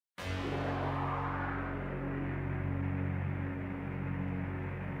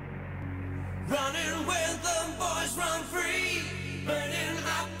where the boys run free, burning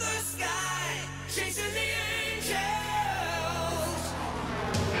up the sky, chasing the angels.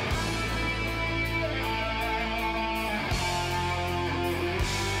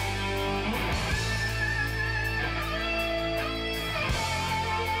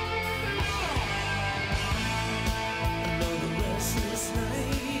 Another restless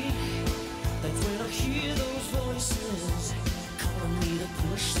night, that's when I hear those voices calling me to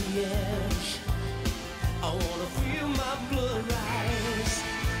push the edge. I wanna feel my blood rise.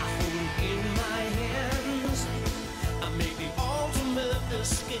 I hold it in my hands. I make the ultimate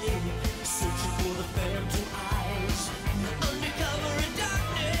escape, searching for the phantom eyes. Undercover in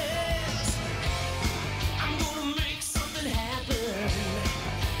darkness, I'm gonna make something happen.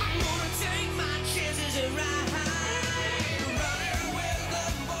 I'm gonna take my chances and ride. Running where the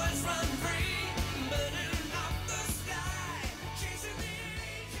boys run free, burning up the sky, chasing the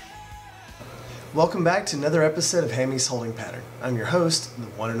angels. Welcome back to another episode of Hammy's Holding Pattern. I'm your host, the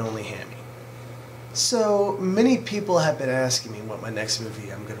one and only Hammy. So, many people have been asking me what my next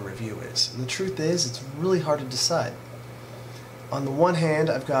movie I'm going to review is, and the truth is, it's really hard to decide. On the one hand,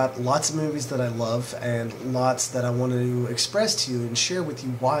 I've got lots of movies that I love, and lots that I want to express to you and share with you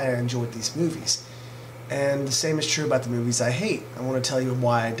why I enjoyed these movies. And the same is true about the movies I hate. I want to tell you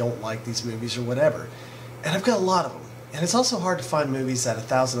why I don't like these movies or whatever. And I've got a lot of them. And it's also hard to find movies that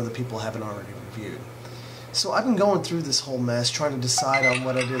 1,000 other people haven't already reviewed. So I've been going through this whole mess trying to decide on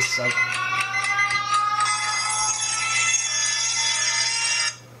what it is.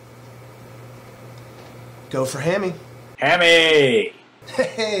 Go for Hammy. Hammy!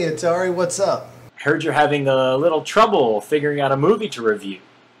 Hey, Atari, what's up? Heard you're having a little trouble figuring out a movie to review.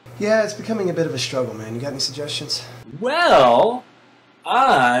 Yeah, it's becoming a bit of a struggle, man. You got any suggestions? Well,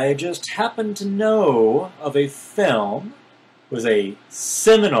 I just happen to know of a film. It was a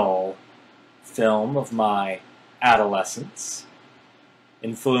seminal film of my adolescence.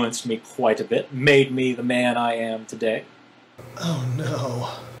 Influenced me quite a bit. Made me the man I am today. Oh, no.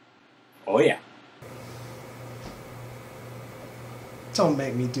 Oh, yeah. Don't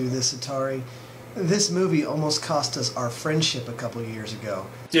make me do this, Atari. This movie almost cost us our friendship a couple years ago.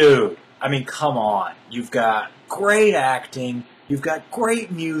 Dude, I mean, come on. You've got great acting, you've got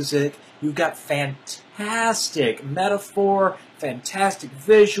great music, you've got fantastic metaphor, fantastic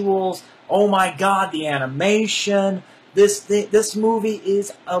visuals. Oh my god, the animation. This movie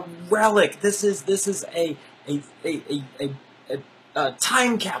is a relic. This is a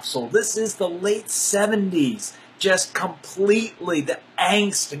time capsule. This is the late 70s. Just completely the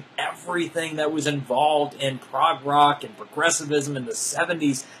angst and everything that was involved in prog rock and progressivism in the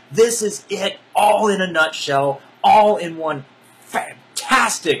 70s. This is it, all in a nutshell, all in one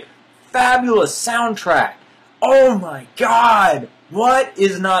fantastic, fabulous soundtrack. Oh my god, what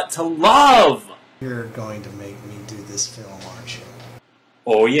is not to love? You're going to make me do this film, aren't you?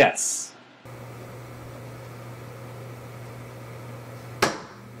 Oh yes.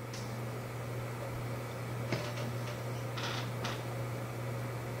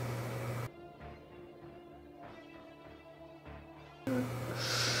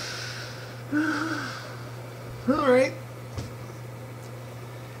 Alright.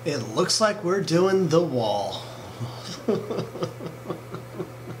 It looks like we're doing The Wall.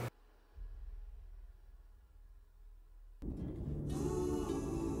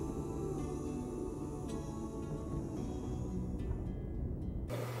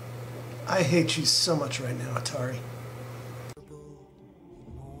 I hate you so much right now, Atari.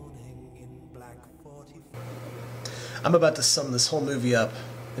 I'm about to sum this whole movie up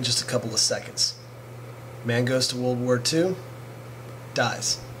in just a couple of seconds. Man goes to World War II,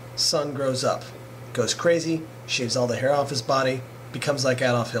 dies. Son grows up, goes crazy, shaves all the hair off his body, becomes like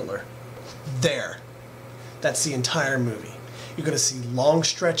Adolf Hitler. There. That's the entire movie. You're going to see long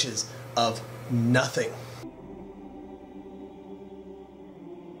stretches of nothing.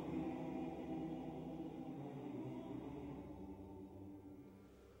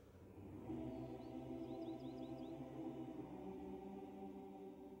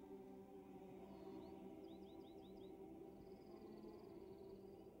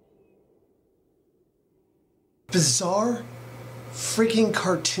 Bizarre freaking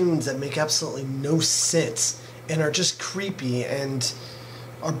cartoons that make absolutely no sense and are just creepy and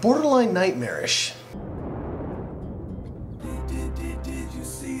are borderline nightmarish. Did you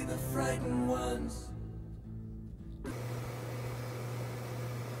see the frightened ones?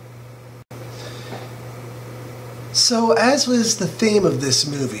 So, as was the theme of this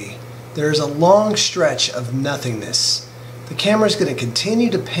movie, there's a long stretch of nothingness. The camera's going to continue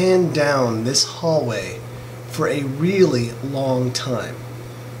to pan down this hallway for a really long time.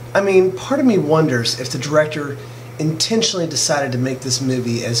 I mean, part of me wonders if the director intentionally decided to make this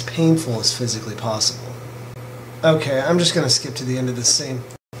movie as painful as physically possible. Okay, I'm just gonna skip to the end of this scene.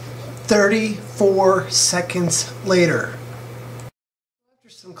 34 seconds later. After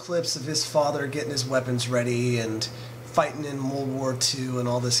some clips of his father getting his weapons ready and fighting in World War II and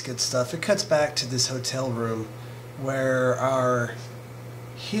all this good stuff, it cuts back to this hotel room where our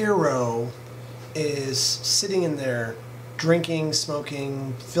hero is sitting in there, drinking,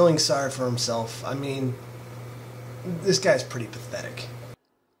 smoking, feeling sorry for himself. I mean, this guy's pretty pathetic.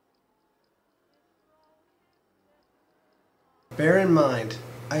 Bear in mind,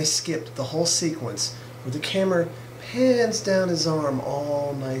 I skipped the whole sequence where the camera pans down his arm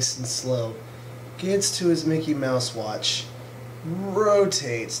all nice and slow, gets to his Mickey Mouse watch,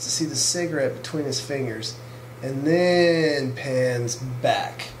 rotates to see the cigarette between his fingers, and then pans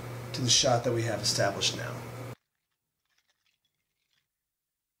back to the shot that we have established now.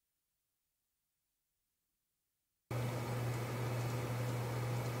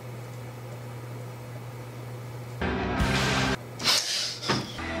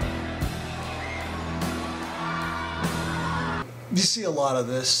 You see a lot of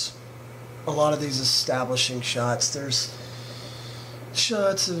this, a lot of these establishing shots. There's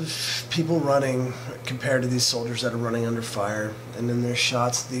shots of people running compared to these soldiers that are running under fire, and then there's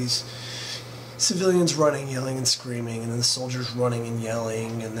shots of these civilians running, yelling and screaming, and then the soldiers running and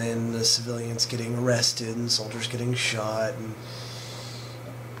yelling, and then the civilians getting arrested and soldiers getting shot, and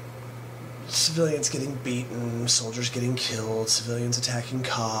civilians getting beaten, soldiers getting killed, civilians attacking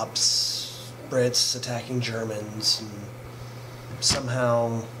cops, Brits attacking Germans, and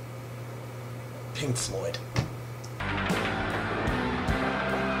somehow Pink Floyd.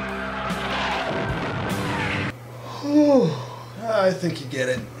 I think you get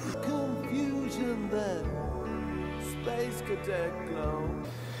it. Confusion that space cadet glow.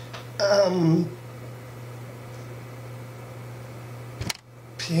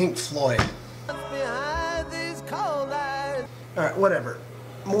 Pink Floyd. Behind these cold eyes. Alright, whatever.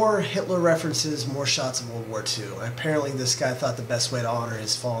 More Hitler references, more shots of World War II. Apparently this guy thought the best way to honor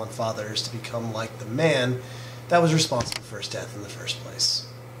his fallen father is to become like the man that was responsible for his death in the first place.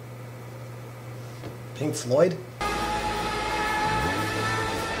 Pink Floyd?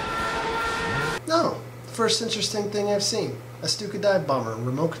 No. First interesting thing I've seen. A Stuka dive bomber,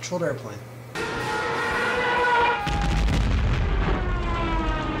 remote-controlled airplane.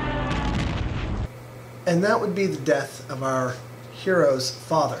 And that would be the death of our hero's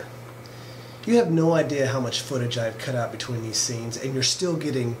father. You have no idea how much footage I've cut out between these scenes, and you're still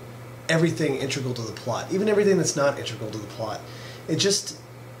getting everything integral to the plot, even everything that's not integral to the plot. It just,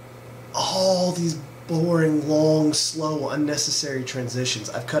 all these boring, long, slow, unnecessary transitions,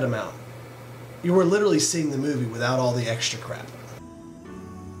 I've cut them out. You were literally seeing the movie without all the extra crap.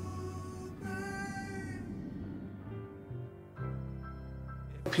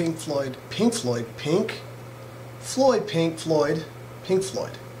 Pink Floyd, Pink Floyd, Pink Floyd, Pink Floyd, Pink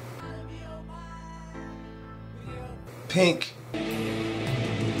Floyd. Pink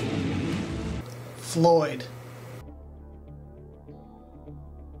Floyd.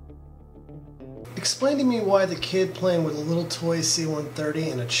 Explain to me why the kid playing with a little toy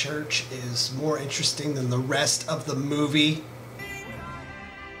C-130 in a church is more interesting than the rest of the movie.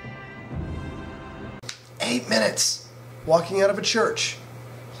 8 minutes walking out of a church,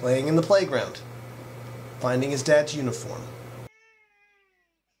 playing in the playground, finding his dad's uniform.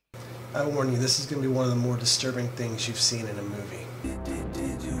 I warn you, this is going to be one of the more disturbing things you've seen in a movie.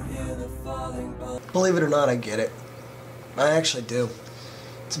 Believe it or not, I get it. I actually do.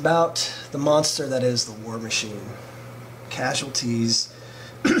 It's about the monster that is the war machine. Casualties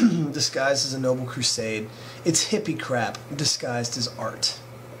disguised as a noble crusade. It's hippie crap disguised as art.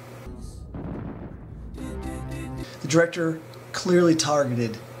 The director clearly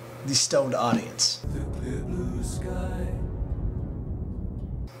targeted the stoned audience.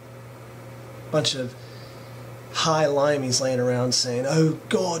 Bunch of high limeys laying around saying, "Oh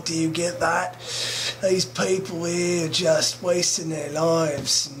God, do you get that? These people here are just wasting their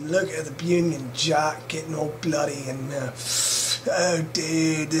lives. And look at the Union Jack getting all bloody and oh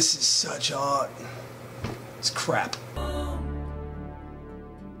dude, this is such art." It's crap.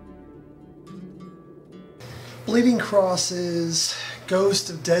 Bleeding crosses, ghost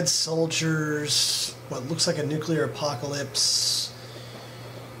of dead soldiers, what looks like a nuclear apocalypse.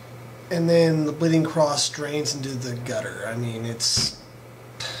 And then the bleeding cross drains into the gutter. I mean, it's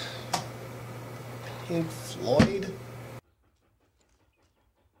Pink Floyd.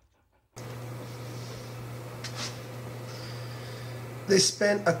 They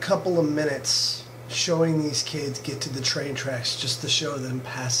spent a couple of minutes showing these kids get to the train tracks just to show them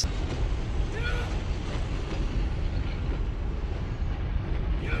pass.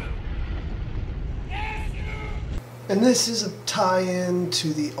 And this is a tie-in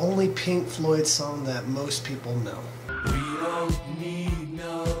to the only Pink Floyd song that most people know. We don't need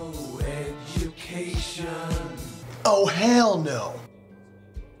no education. Oh, hell no!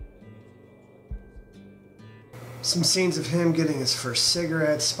 Some scenes of him getting his first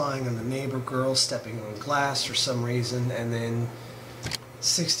cigarette, spying on the neighbor girl, stepping on glass for some reason, and then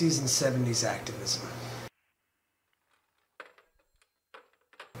 60s and 70s activism.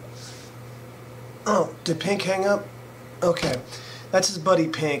 Oh, did Pink hang up? Okay, that's his buddy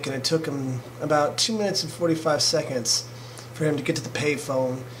Pink, and it took him about 2 minutes and 45 seconds for him to get to the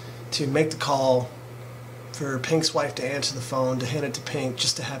payphone, to make the call, for Pink's wife to answer the phone, to hand it to Pink,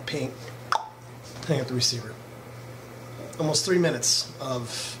 just to have Pink hang up the receiver. Almost 3 minutes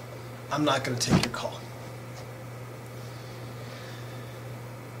of, I'm not going to take your call.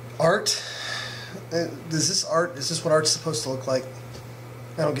 Art? Is this art? Is this what art's supposed to look like?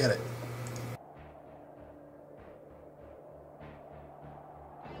 I don't get it.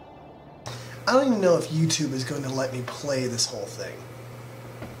 I don't even know if YouTube is going to let me play this whole thing.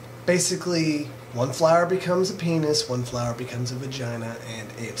 Basically, one flower becomes a penis, one flower becomes a vagina, and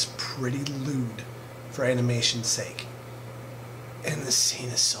it's pretty lewd for animation's sake. And this scene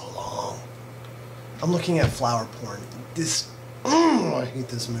is so long. I'm looking at flower porn. I hate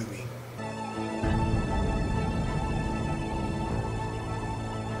this movie.